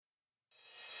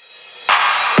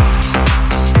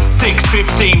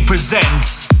615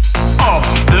 presents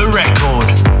Off the Record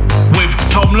with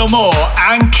Tom Lamore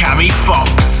and Cammy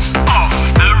Fox.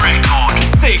 Off the Record.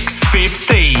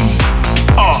 615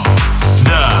 Off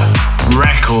the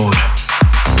Record.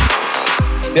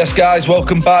 Yes, guys,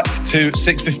 welcome back to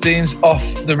 615's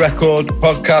Off the Record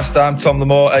podcast. I'm Tom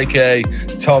Lamore, aka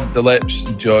Tom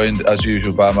DeLips, joined as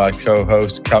usual by my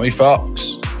co-host Cammy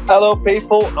Fox. Hello,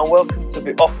 people, and welcome to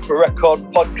the Off the Record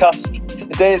podcast.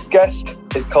 Today's guest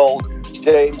is called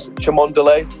James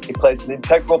Cholmondeley. He plays an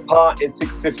integral part in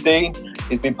 615.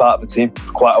 He's been part of the team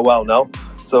for quite a while now.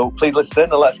 So please listen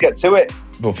and let's get to it.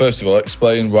 Well, first of all,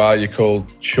 explain why you're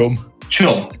called Chum.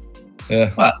 Chum?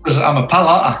 Yeah. Well, because I'm a pal,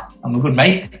 aren't I? I'm a good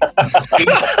mate.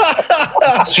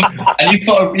 And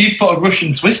you put a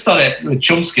Russian twist on it with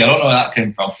Chumsky. I don't know where that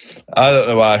came from. I don't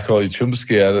know why I call you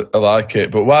Chumsky. I like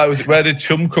it. But why was it? Where did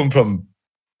Chum come from?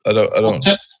 I don't.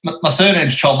 My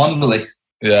surname's Cholmondeley.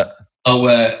 Yeah. So,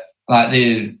 I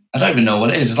don't even know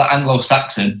what it is. It's like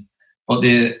Anglo-Saxon, but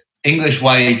the English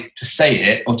way to say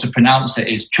it or to pronounce it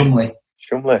is Chumley.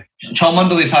 Chumley.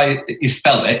 Cholmondeley is how you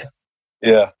spell it.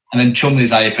 Yeah. And then Chumley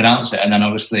is how you pronounce it. And then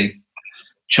obviously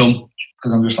Chum,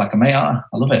 because I'm just like a mate, aren't I?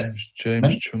 I love it.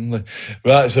 James Chumley.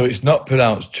 Right, so it's not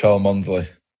pronounced Cholmondeley.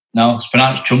 No, it's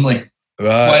pronounced Chumley.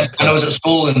 Right. When I was at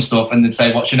school and stuff, and they'd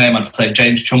say, "What's your name?" I'd say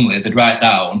James Chumley. They'd write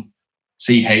down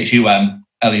Chumley.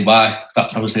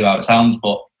 That's obviously how it sounds.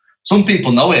 But some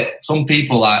people know it. Some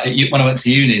people, when I went to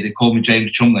uni, they called me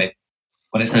James Chumley.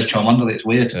 When it says Cholmondeley, it's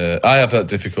weird. I have that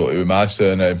difficulty with my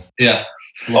surname. Yeah.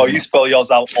 Oh, you spell yours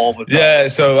out all the time. Yeah,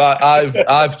 so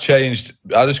I've changed.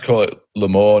 I just call it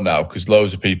Lamore now because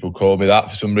loads of people call me that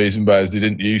for some reason, whereas they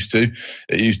didn't used to.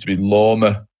 It used to be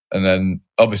Lormer, and then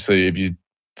obviously if you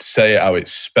say it how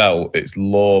it's spelled, it's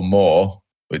Lawmore,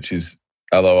 which is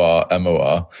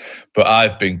Lormor. But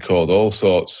I've been called all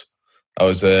sorts. I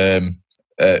was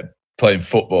playing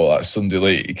football at Sunday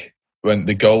League when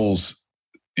the goals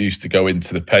used to go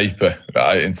into the paper,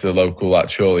 right, into the local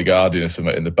Chorley Guardian or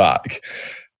something in the back.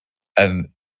 And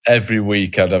every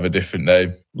week I'd have a different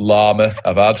name. Llama,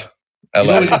 I've had.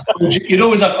 You'd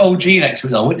always have OG next to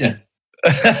it though, wouldn't you?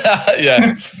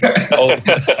 Yeah.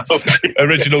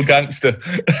 Original gangster.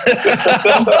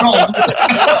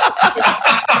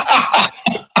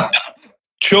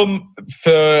 Chum,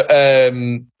 for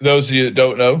those of you that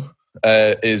don't know,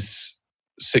 is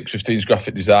 615's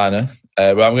graphic designer.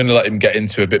 But I'm going to let him get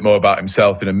into a bit more about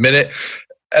himself in a minute.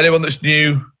 Anyone that's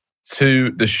new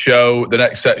to the show, the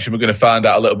next section, we're going to find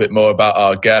out a little bit more about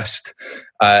our guest.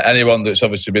 Anyone that's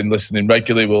obviously been listening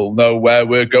regularly will know where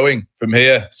we're going from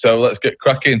here. So let's get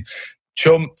cracking.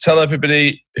 Chum, tell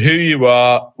everybody who you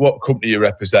are, what company you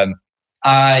represent.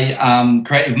 I am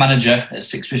creative manager at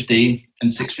 615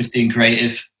 and 615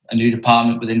 Creative, a new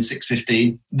department within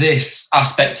 615. This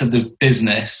aspect of the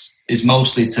business is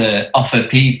mostly to offer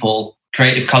people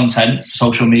creative content for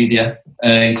social media,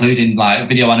 including like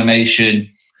video animation,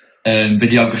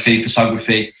 videography,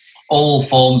 photography, all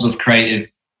forms of creative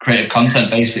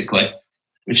content, basically.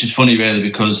 Which is funny, really,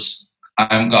 because I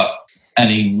haven't got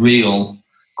any real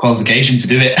qualification to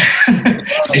do it.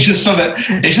 It's just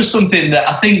something that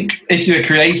I think if you're a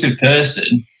creative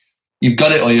person, you've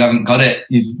got it or you haven't got it.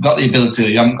 You've got the ability or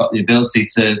you haven't got the ability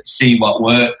to see what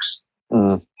works,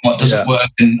 what doesn't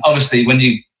work. And obviously when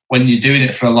you're doing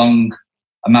it for a long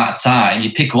amount of time,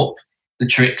 you pick up the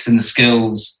tricks and the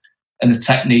skills and the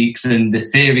techniques and the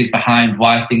theories behind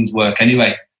why things work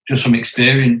anyway, just from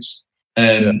experience.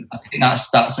 I think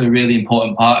that's a really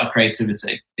important part of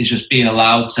creativity, is just being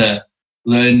allowed to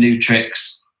learn new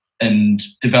tricks and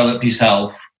develop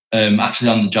yourself actually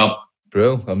on the job.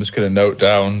 Brill. I'm just going to note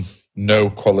down no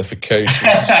qualifications. You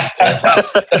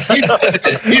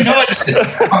know,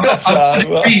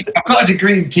 I've got a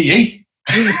degree in PE.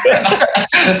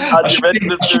 I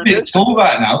should be at school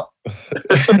right now.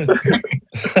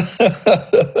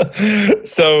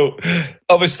 So,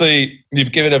 obviously,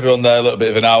 you've given everyone there a little bit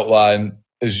of an outline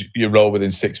as your role within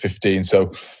 615.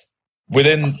 So,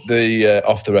 within the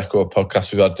Off the Record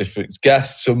podcast, we've had different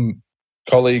guests, some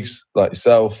colleagues like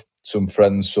yourself, some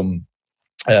friends, some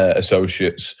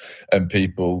associates, and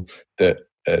people that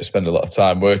spend a lot of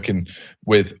time working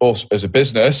with us as a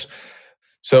business.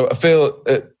 So, I feel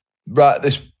right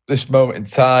at this moment in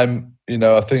time, you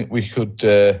know, I think we could.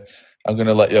 I'm going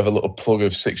to let you have a little plug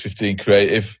of 615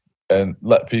 Creative and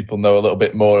let people know a little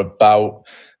bit more about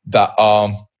that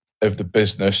arm of the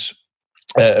business.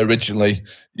 Originally,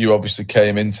 you obviously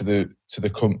came into the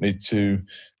company to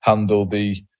handle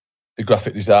the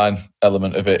graphic design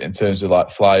element of it in terms of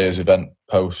like flyers, event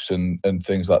posts, and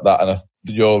things like that. And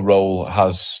your role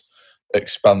has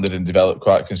expanded and developed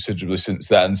quite considerably since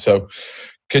then. So,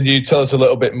 Can you tell us a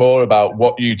little bit more about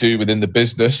what you do within the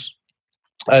business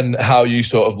and how you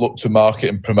sort of look to market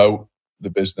and promote the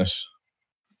business?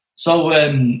 So,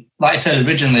 like I said,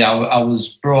 originally I was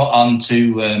brought on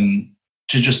to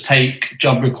just take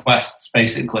job requests,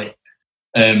 basically,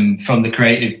 from the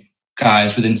creative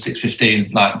guys within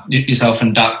 615, like yourself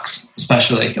and Dax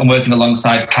especially. I'm working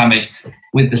alongside Cammy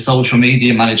with the social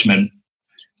media management.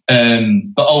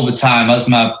 But over time, as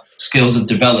my skills have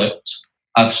developed,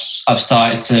 I've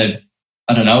started to,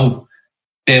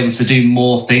 be able to do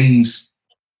more things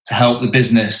to help the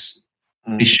business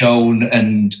be shown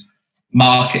and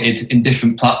marketed in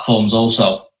different platforms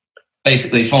also.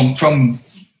 Basically, from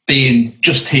being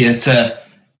just here to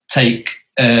take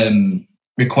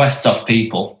requests off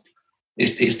people,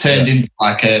 it's turned into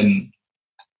like a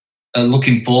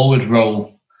looking forward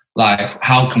role. Like,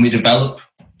 how can we develop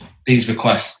these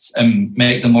requests and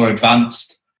make them more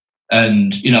advanced,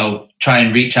 and try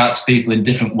and reach out to people in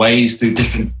different ways through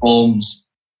different forms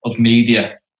of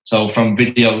media. So from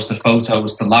videos to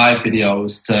photos to live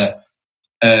videos to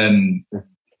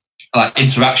like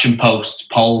interaction posts,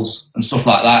 polls and stuff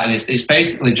like that. And it's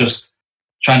basically just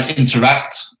trying to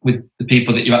interact with the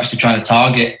people that you're actually trying to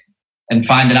target and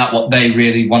finding out what they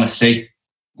really want to see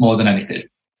more than anything.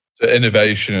 The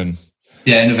innovation.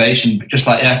 Yeah, innovation. Just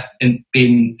like,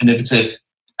 being innovative.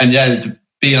 And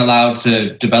being allowed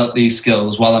to develop these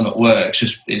skills while I'm at work,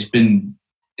 it's been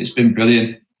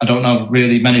brilliant. I don't know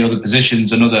really many other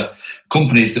positions and other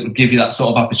companies that would give you that sort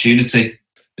of opportunity.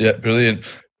 Yeah, brilliant.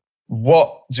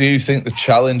 What do you think the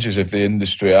challenges of the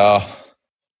industry are?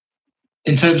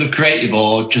 In terms of creative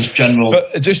or just general?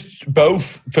 But just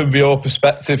both from your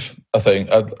perspective, I think.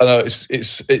 I know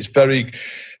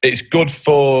it's good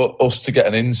for us to get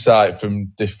an insight from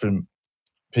different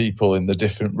people in the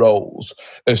different roles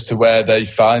as to where they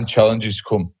find challenges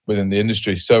come within the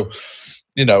industry. So,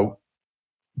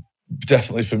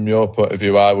 definitely from your point of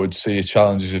view, I would see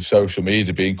challenges of social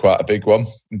media being quite a big one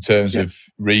in terms of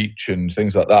reach and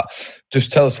things like that.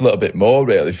 Just tell us a little bit more,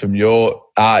 really, from your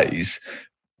eyes,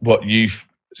 what you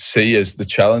see as the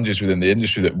challenges within the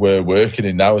industry that we're working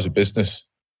in now as a business.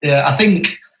 Yeah, I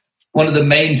think one of the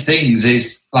main things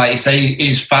is, like you say,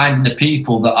 is finding the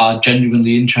people that are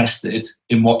genuinely interested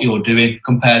in what you're doing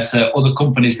compared to other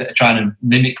companies that are trying to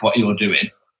mimic what you're doing.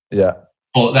 Yeah.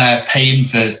 But they're paying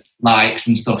for likes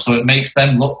and stuff. So it makes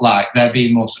them look like they're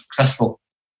being more successful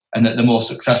and that they're more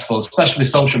successful, especially with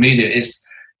social media.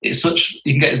 It's such,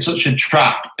 you can get in such a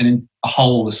trap and in a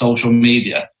hole with social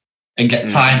media and get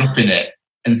tied up in it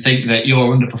and think that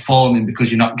you're underperforming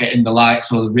because you're not getting the likes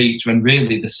or the reach, when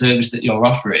really the service that you're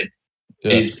offering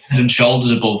is head and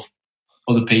shoulders above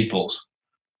other people's.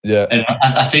 Yeah. And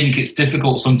I think it's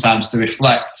difficult sometimes to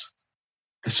reflect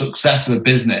the success of a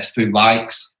business through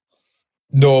likes.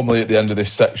 Normally at the end of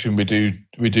this section, we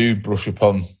do brush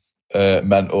upon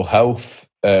mental health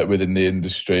within the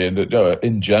industry and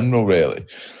in general, really.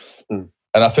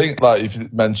 And I think, like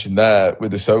you've mentioned there,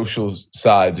 with the social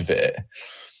side of it,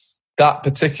 that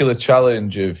particular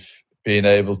challenge of being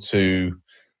able to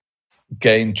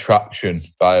gain traction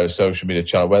via a social media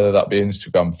channel, whether that be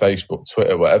Instagram, Facebook,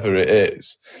 Twitter, whatever it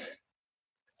is,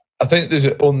 I think there's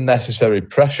an unnecessary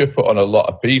pressure put on a lot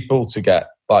of people to get,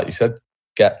 like you said,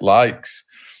 get likes.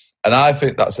 And I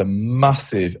think that's a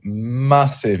massive,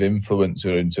 massive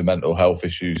influencer into mental health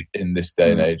issues in this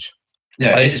day and age.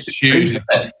 Yeah, it's huge.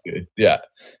 Yeah,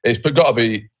 it's got to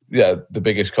be the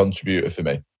biggest contributor for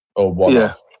me, or one.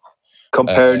 Yeah,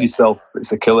 comparing yourself,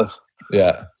 it's a killer.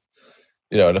 Yeah,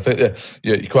 and I think that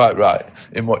you're quite right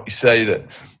in what you say,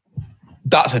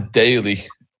 that's a daily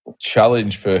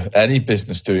challenge for any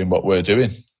business doing what we're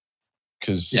doing,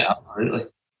 because absolutely,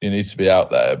 you need to be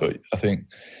out there, but I think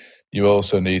you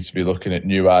also need to be looking at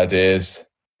new ideas.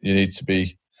 You need to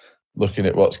be looking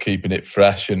at what's keeping it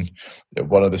fresh. And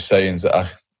one of the sayings that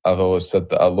I've always said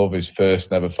that I love is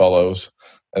first never follows.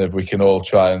 And if we can all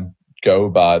try and go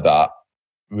by that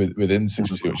within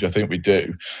 60, which I think we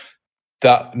do,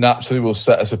 that naturally will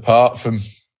set us apart from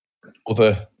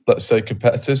other, let's say,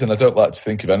 competitors. And I don't like to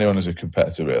think of anyone as a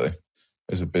competitor, really,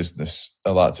 as a business. I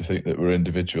like to think that we're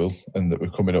individual and that we're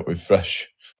coming up with fresh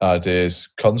ideas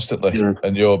constantly,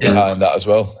 and you're behind that as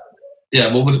well.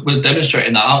 Yeah, well, we're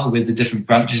demonstrating that, aren't we, with the different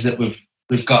branches that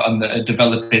we've got and that are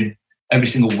developing every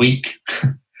single week.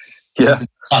 Yeah,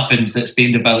 happens that's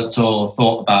being developed or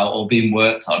thought about or being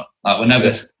worked on. Like we're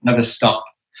never stop.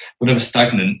 We're never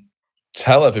stagnant.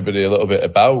 Tell everybody a little bit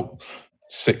about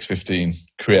 615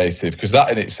 Creative, because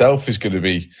that in itself is going to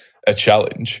be a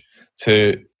challenge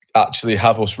to actually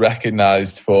have us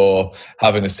recognised for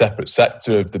having a separate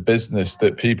sector of the business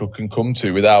that people can come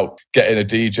to without getting a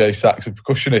DJ, sax and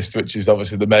percussionist, which is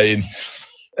obviously the main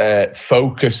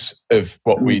focus of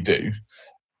what we do.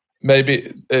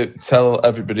 Maybe tell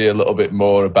everybody a little bit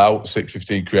more about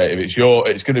 615 Creative.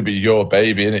 It's going to be your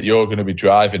baby, isn't it? You're going to be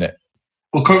driving it.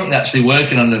 We're currently actually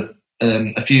working on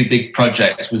a few big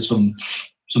projects with some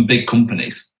big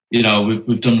companies. You know,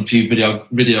 we've done a few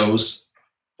videos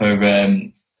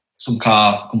for some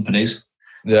car companies.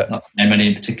 Yeah, not to name any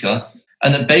in particular.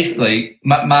 And that basically,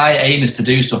 my aim is to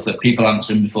do stuff that people haven't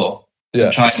seen before. Yeah,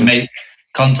 and try to make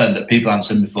content that people haven't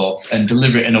seen before and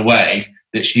deliver it in a way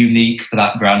that's unique for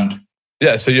that brand.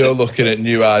 Yeah, so you're looking at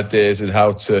new ideas and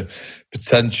how to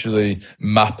potentially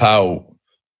map out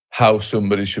how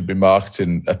somebody should be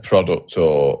marketing a product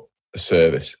or a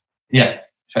service. Yeah,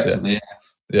 effectively.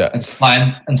 Yeah. And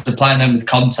supplying them with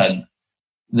content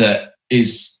that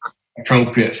is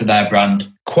appropriate for their brand.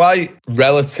 Quite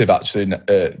relative, actually,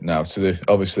 now to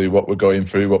obviously what we're going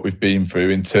through, what we've been through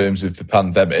in terms of the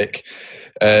pandemic.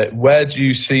 Where do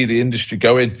you see the industry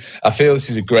going? I feel this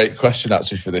is a great question,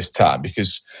 actually, for this time,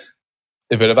 because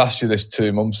if I'd have asked you this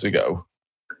 2 months ago,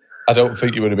 I don't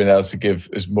think you would have been able to give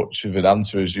as much of an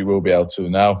answer as you will be able to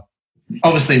now.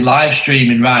 Obviously, live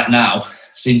streaming right now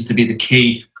seems to be the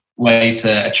key way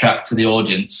to attract to the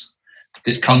audience.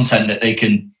 It's content that they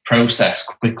can process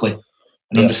quickly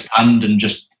and understand, and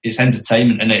just it's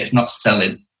entertainment, and it's not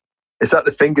selling. It's at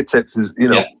the fingertips, you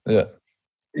know. Yeah.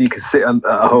 You can sit at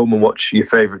home and watch your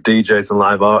favourite DJs and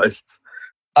live artists.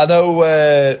 I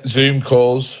know Zoom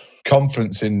calls,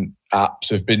 conferencing apps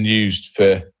have been used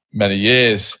for many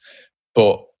years,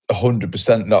 but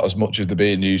 100% not as much as they're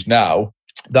being used now.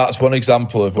 That's one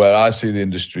example of where I see the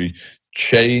industry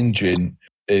changing,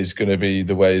 is going to be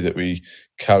the way that we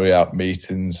carry out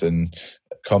meetings and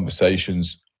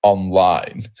conversations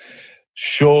online.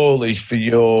 Surely for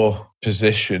your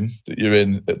position that you're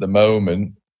in at the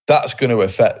moment, that's going to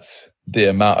affect the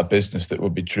amount of business that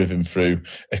will be driven through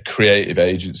a creative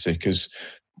agency, because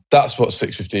that's what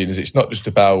 615 is. It's not just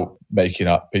about making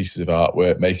up pieces of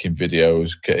artwork, making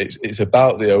videos. It's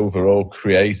about the overall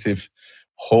creative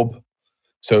hub.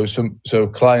 So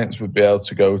clients would be able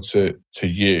to go to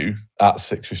you at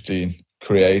 615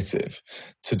 Creative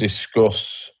to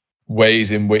discuss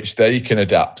ways in which they can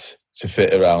adapt to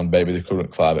fit around maybe the current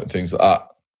climate and things like that.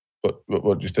 But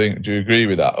what do you think? Do you agree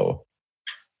with that? Or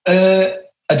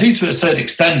I do to a certain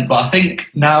extent, but I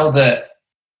think now that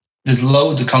there's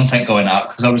loads of content going out,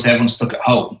 because obviously everyone's stuck at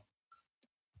home,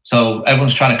 so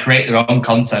everyone's trying to create their own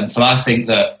content. So I think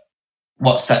that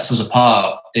what sets us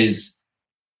apart is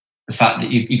the fact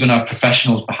that you're going to have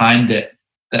professionals behind it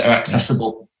that are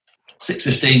accessible.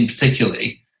 615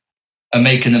 particularly are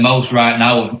making the most right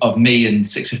now of me and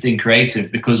 615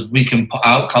 Creative, because we can put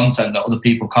out content that other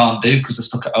people can't do because they're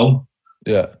stuck at home.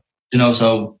 Yeah. You know,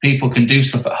 so people can do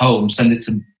stuff at home, send it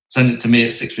to me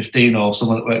at 615 or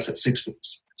someone that works at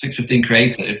 615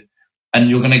 Creative, and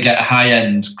you're going to get a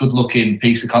high-end, good-looking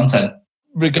piece of content.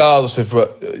 Regardless of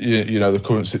what you know, the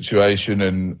current situation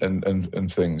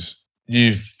and things,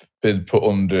 you've been put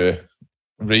under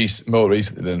more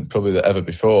recently than probably ever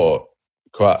before,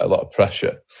 quite a lot of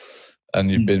pressure,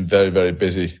 and you've been very, very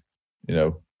busy, you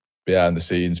know, behind the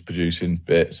scenes, producing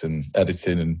bits and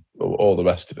editing and all the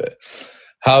rest of it.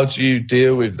 How do you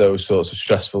deal with those sorts of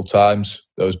stressful times,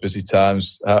 those busy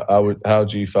times? How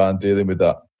do you find dealing with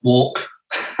that? Walk.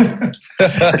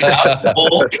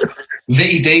 Walk.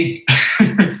 VD.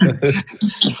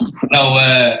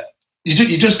 No,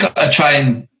 you just got to try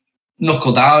and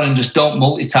knuckle down and just don't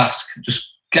multitask. Just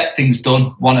get things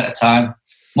done one at a time.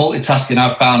 Multitasking,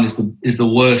 I've found, is the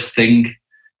worst thing,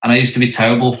 and I used to be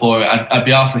terrible for it. I'd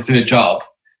be halfway through a job,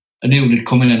 I knew when it'd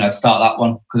come in and I'd start that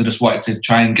one because I just wanted to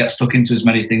try and get stuck into as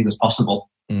many things as possible.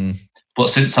 But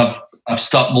since I've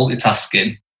stopped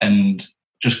multitasking and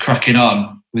just cracking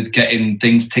on with getting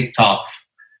things ticked off,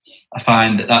 I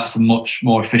find that that's a much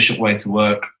more efficient way to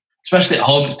work. Especially at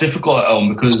home, it's difficult at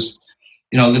home because,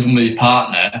 you know, living with your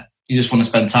partner, you just want to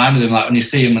spend time with them. Like when you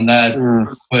see them and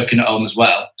they're working at home as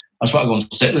well, I just want to go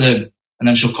and sit with them. And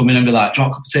then she'll come in and be like, do you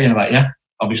want a cup of tea? And I'm like, yeah,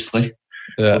 obviously.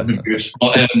 Yeah.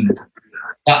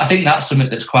 But I think that's something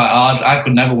that's quite hard. I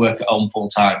could never work at home full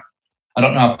time. I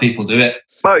don't know how people do it.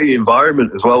 About your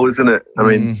environment as well, isn't it? I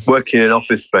mean, working in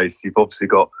office space, you've obviously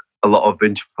got a lot of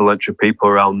influential people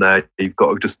around there. You've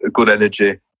got just a good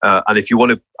energy. And if you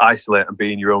want to isolate and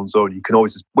be in your own zone, you can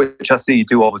always just, which I see you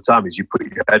do all the time, is you put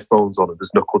your headphones on and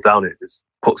just knuckle down. It just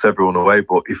puts everyone away.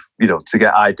 But if, you know, to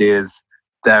get ideas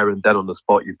there and then on the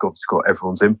spot, you've got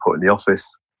everyone's input in the office.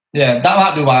 Yeah, that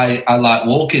might be why I like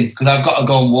walking, because I've got to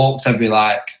go on walks every 2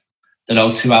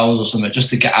 hours or something just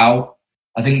to get out.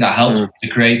 I think that helps with the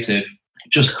creative,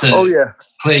 just to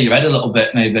clear your head a little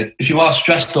bit maybe. If you are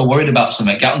stressed or worried about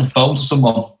something, get on the phone to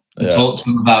someone. and talk to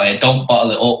them about it. Don't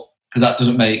bottle it up, because that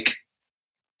doesn't make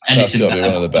anything That's got to be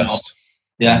better. one of the best.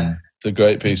 Yeah. It's a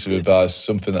great piece of advice,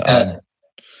 something that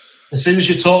as soon as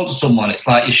you talk to someone, it's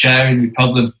like you're sharing your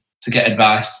problem to get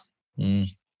advice.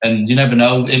 And you never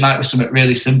know, it might be something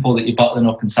really simple that you're bottling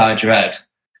up inside your head,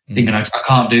 thinking, I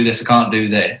can't do this, I can't do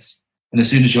this. And as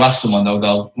soon as you ask someone, they'll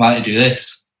go, why don't you do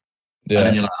this? Yeah. And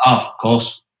then you're like, oh, of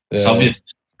course. It's obvious.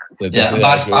 Yeah,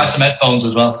 buy some headphones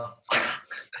as well.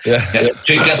 Yeah.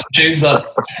 Get some tunes on.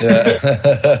 Yeah.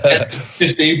 Get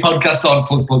 15 podcast on,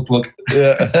 plug.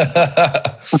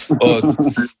 Yeah. Or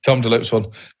Tom DeLip's one.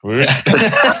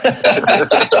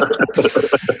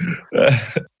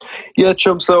 Yeah,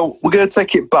 Chum, so we're going to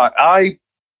take it back. I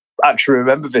actually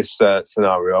remember this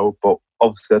scenario, but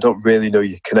obviously I don't really know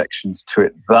your connections to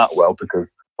it that well,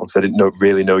 because obviously I didn't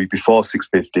really know you before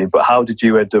 615, but how did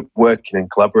you end up working and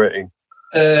collaborating?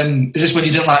 Is this when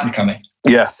you didn't like me, Cammy?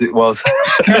 Yes, it was.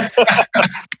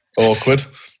 Awkward.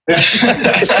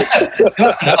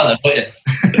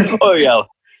 Oh, yeah.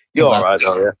 You're all right,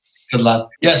 are you? Good lad.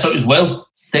 Yeah, so it was Will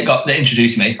that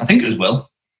introduced me. I think it was Will.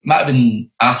 It might have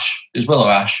been Ash. It was Will or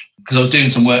Ash. Because I was doing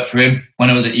some work for him when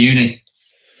I was at uni.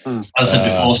 As I said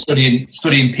before,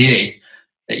 studying PE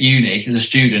at uni as a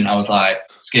student, I was like,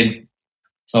 skin.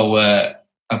 So I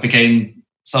became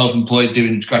self-employed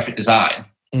doing graphic design.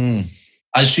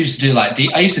 I just used to do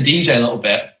I used to DJ a little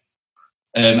bit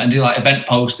and do like event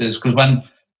posters, because when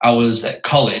I was at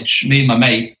college, me and my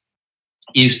mate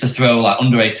used to throw like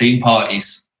under 18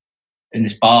 parties in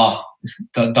this bar, this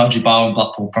dodgy bar in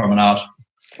Blackpool Promenade.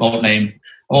 I won't name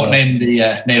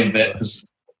the name of it, because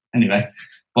anyway.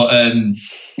 But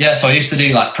so I used to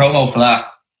do like promo for that,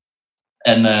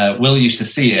 and Will used to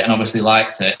see it and obviously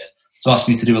liked it, so asked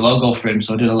me to do a logo for him.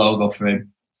 So I did a logo for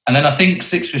him. And then I think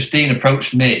 615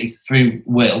 approached me through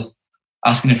Will,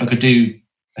 asking if I could do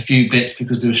a few bits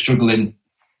because they were struggling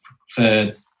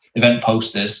for event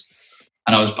posters.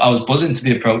 And I was buzzing to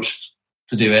be approached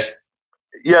to do it.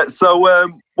 Yeah, so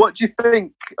what do you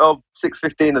think of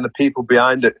 615 and the people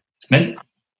behind it? It's mint.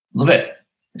 Love it.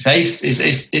 It's ace.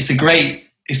 It's a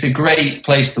great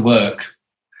place to work.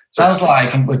 Sounds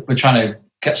like we're trying to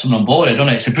get someone on board, doesn't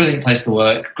it? It's a brilliant place to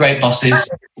work. Great bosses.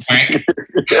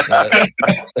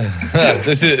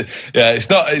 This is It's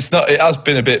not. It has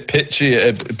been a bit pitchy,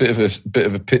 a bit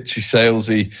of a pitchy,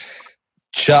 salesy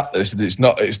chat. It's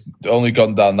not. It's only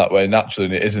gone down that way naturally,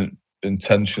 and it isn't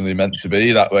intentionally meant to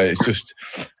be that way. It's just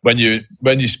when you're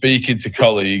speaking to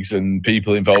colleagues and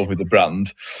people involved with the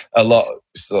brand, a lot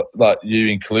like you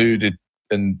included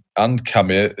and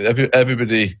Cammy,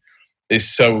 everybody is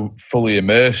so fully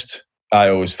immersed. I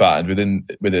always find within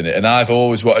it, and I've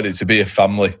always wanted it to be a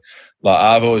family. Like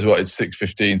I've always wanted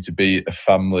 615 to be a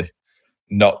family,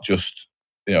 not just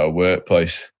a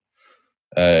workplace.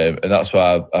 And that's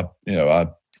why I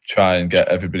try and get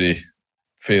everybody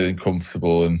feeling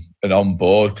comfortable and on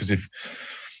board. Because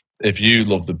if you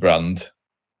love the brand,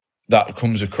 that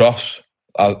comes across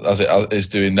as it is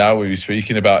doing now. We were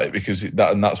speaking about it, because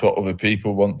that's what other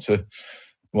people want to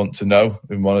know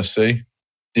and want to see.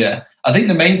 Yeah, I think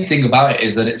the main thing about it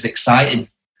is that it's exciting.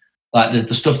 Like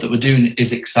the stuff that we're doing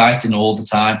is exciting all the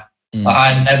time. Like,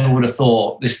 I never would have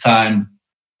thought this time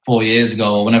 4 years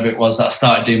ago, or whenever it was that I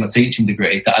started doing my teaching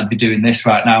degree, that I'd be doing this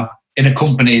right now in a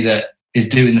company that is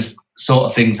doing the sort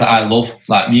of things that I love,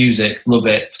 like music, love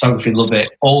it, photography, love it,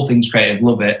 all things creative,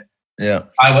 love it. Yeah,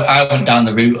 I went down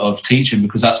the route of teaching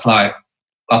because that's like,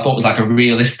 I thought it was like a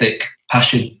realistic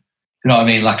passion. You know what I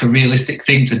mean? Like a realistic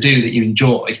thing to do that you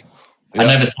enjoy. Yeah. I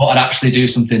never thought I'd actually do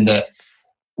something that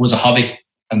was a hobby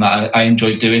and that I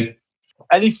enjoyed doing.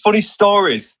 Any funny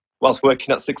stories whilst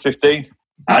working at 615?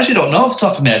 I actually don't know off the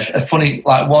top of my head a funny,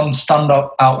 like one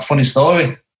stand-out funny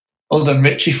story, other than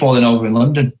Richie falling over in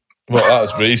London. Well, that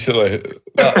was recently.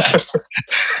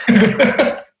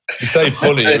 You say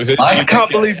funny. I can't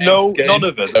believe none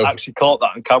of us actually caught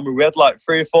that on camera. We had like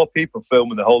 3 or 4 people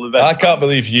filming the whole event. I can't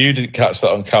believe you didn't catch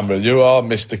that on camera. You are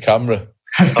Mr. Camera.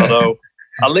 I know.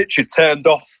 I literally turned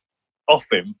off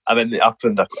him, and then it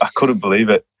happened. I couldn't believe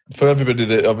it. For everybody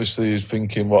that obviously is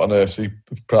thinking, what on earth is he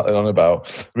prattling on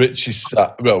about? Richie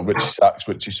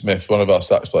Smith, one of our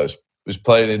sax players, was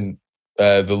playing in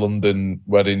the London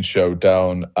wedding show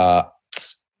down at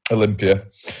Olympia,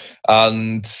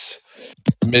 and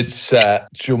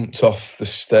mid-set jumped off the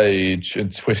stage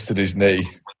and twisted his knee,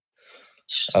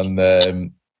 and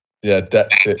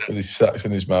decked it with his sax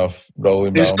in his mouth, rolling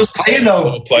around. He was still playing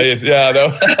though. Playing, yeah, I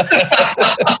know.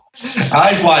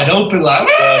 Eyes wide open, like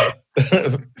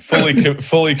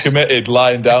fully committed,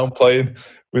 lying down, playing.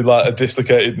 with like a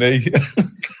dislocated knee.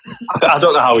 I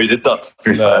don't know how he did that,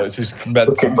 to be fair. It's just meant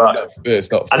Looking back.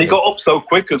 it's not. And he got up so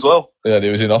quick as well. Yeah, and he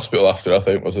was in hospital after, I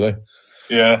think, wasn't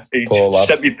he? Yeah. He Poor lad.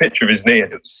 sent me a picture of his knee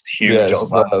and it was huge. Yeah, I it's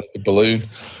was like, like a balloon.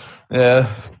 Yeah.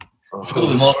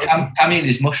 Cammy and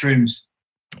his mushrooms.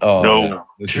 Oh, No. yeah.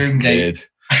 This is Shroom gate. weird.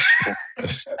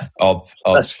 Odd.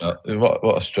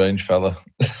 What a strange fella.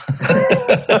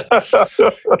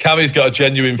 Cammy's got a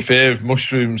genuine fear of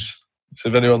mushrooms. So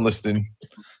if anyone listening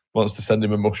wants to send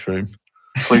him a mushroom,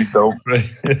 please don't.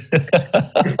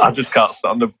 I just can't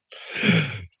stand him.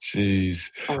 Jeez.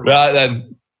 Right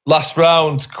then, last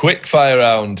round, quick fire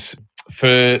round.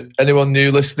 For anyone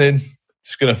new listening,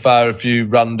 just going to fire a few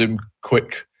random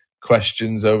quick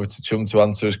questions over to Chum to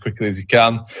answer as quickly as he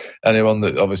can. Anyone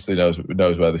that obviously knows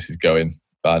where this is going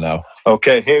by now.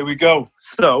 Okay, here we go.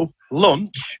 So,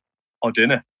 lunch or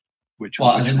dinner?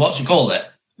 As in what you call it?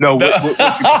 No, what do you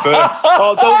prefer?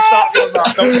 Oh, don't start me on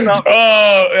that. Don't start me.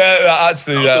 Oh, yeah,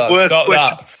 actually, That's the worst stop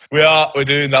question. that. We're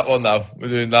doing that one now. We're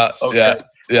doing that. Okay.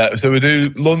 Yeah. So we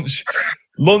do lunch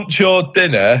or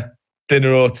dinner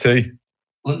or tea.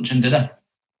 Lunch and dinner.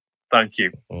 Thank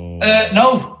you.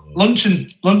 No,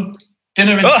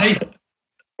 dinner and tea.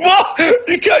 What?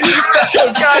 You can't. You just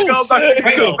Can't go back to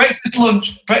circle.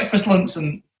 Breakfast,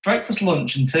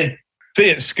 lunch, and tea.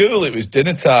 See, at school it was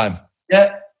dinner time.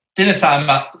 Yeah, dinner time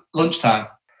at lunchtime.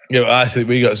 Yeah, I said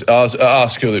we got ours, at our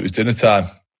school. It was dinner time.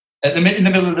 In the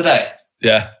middle of the day.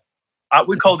 Yeah.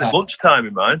 We called it lunchtime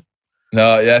in mine.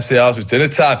 No. Yeah. See, ours was dinner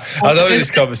time. I know this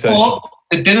conversation. Oh,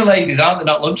 the dinner ladies aren't they?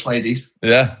 Not lunch ladies.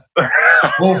 Yeah.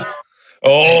 Oh,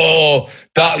 Oh,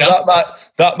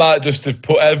 that might just have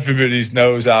put everybody's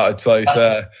nose out of place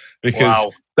there,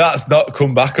 because that's not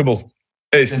comebackable.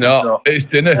 It's not. It's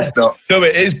dinner. It's not. So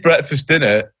it is breakfast,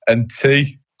 dinner, and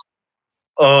tea.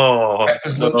 Oh,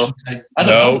 breakfast, lunch, and tea. I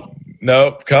don't know.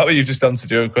 No, can't be. You've just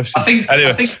answered your own question.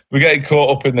 Anyway, we're getting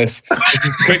caught up in this. This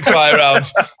is quick fire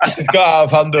round. This has got out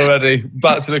of hand already.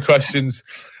 Back to the questions.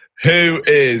 Who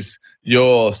is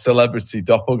your celebrity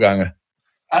doppelganger?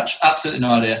 Absolutely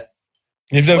no idea.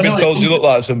 You've never been told you look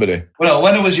like somebody? Well,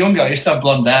 when I was younger, I used to have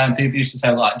blonde hair and people used to say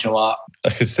I look like Joe Hart. I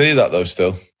could see that though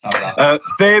still.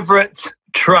 Favourite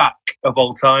track of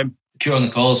all time? Cure on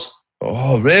the Cause.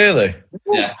 Oh, really?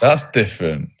 Yeah. That's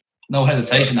different. No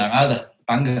hesitation there either.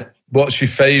 Banger. What's your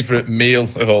favourite meal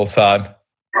of all time?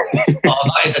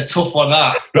 Oh, that is a tough one,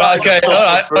 that. Right, okay, all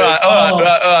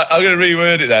right. I'm going to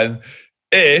reword it then.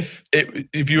 If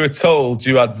you were told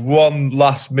you had one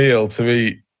last meal to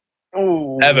eat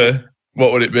ever,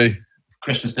 what would it be?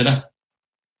 Christmas dinner.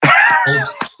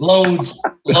 loads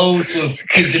of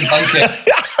pigs in blanket.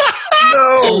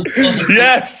 No.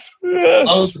 Yes.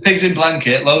 Loads of pigs in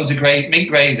blanket, loads of mint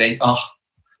gravy.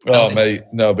 Oh, mate,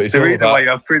 no, but it's the all reason about... why you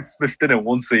have Christmas dinner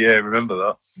once a year,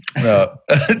 remember that?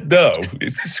 No,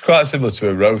 it's just quite similar to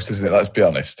a roast, isn't it? Let's be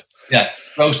honest. Yeah,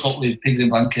 roast up with pigs in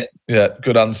blanket. Yeah,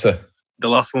 good answer. The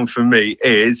last one from me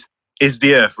is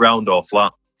the earth round or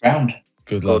flat? Round.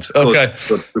 Good lad. Okay.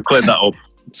 Good. We've cleared that up.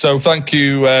 So thank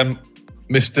you,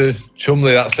 Mr.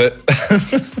 Chumley, that's it.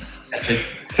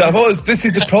 This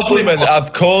is the problem when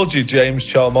I've called you James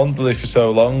Cholmondeley for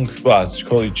so long. Well, I just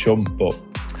call you Chum, but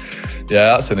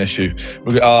yeah, that's an issue.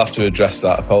 I'll have to address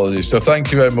that. Apologies. So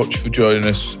thank you very much for joining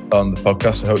us on the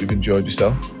podcast. I hope you've enjoyed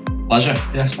yourself. Pleasure.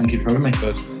 Yes, thank you for having me.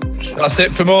 Good. That's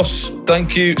it from us.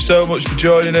 Thank you so much for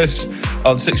joining us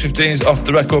on 615's Off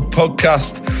The Record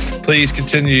podcast. Please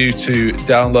continue to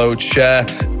download, share,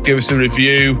 give us a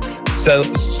review, sell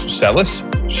us,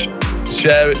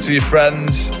 share it to your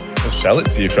friends, or sell it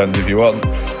to your friends if you want.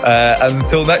 And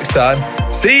until next time,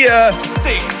 see ya!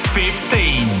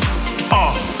 615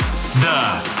 Off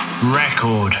The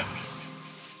Record.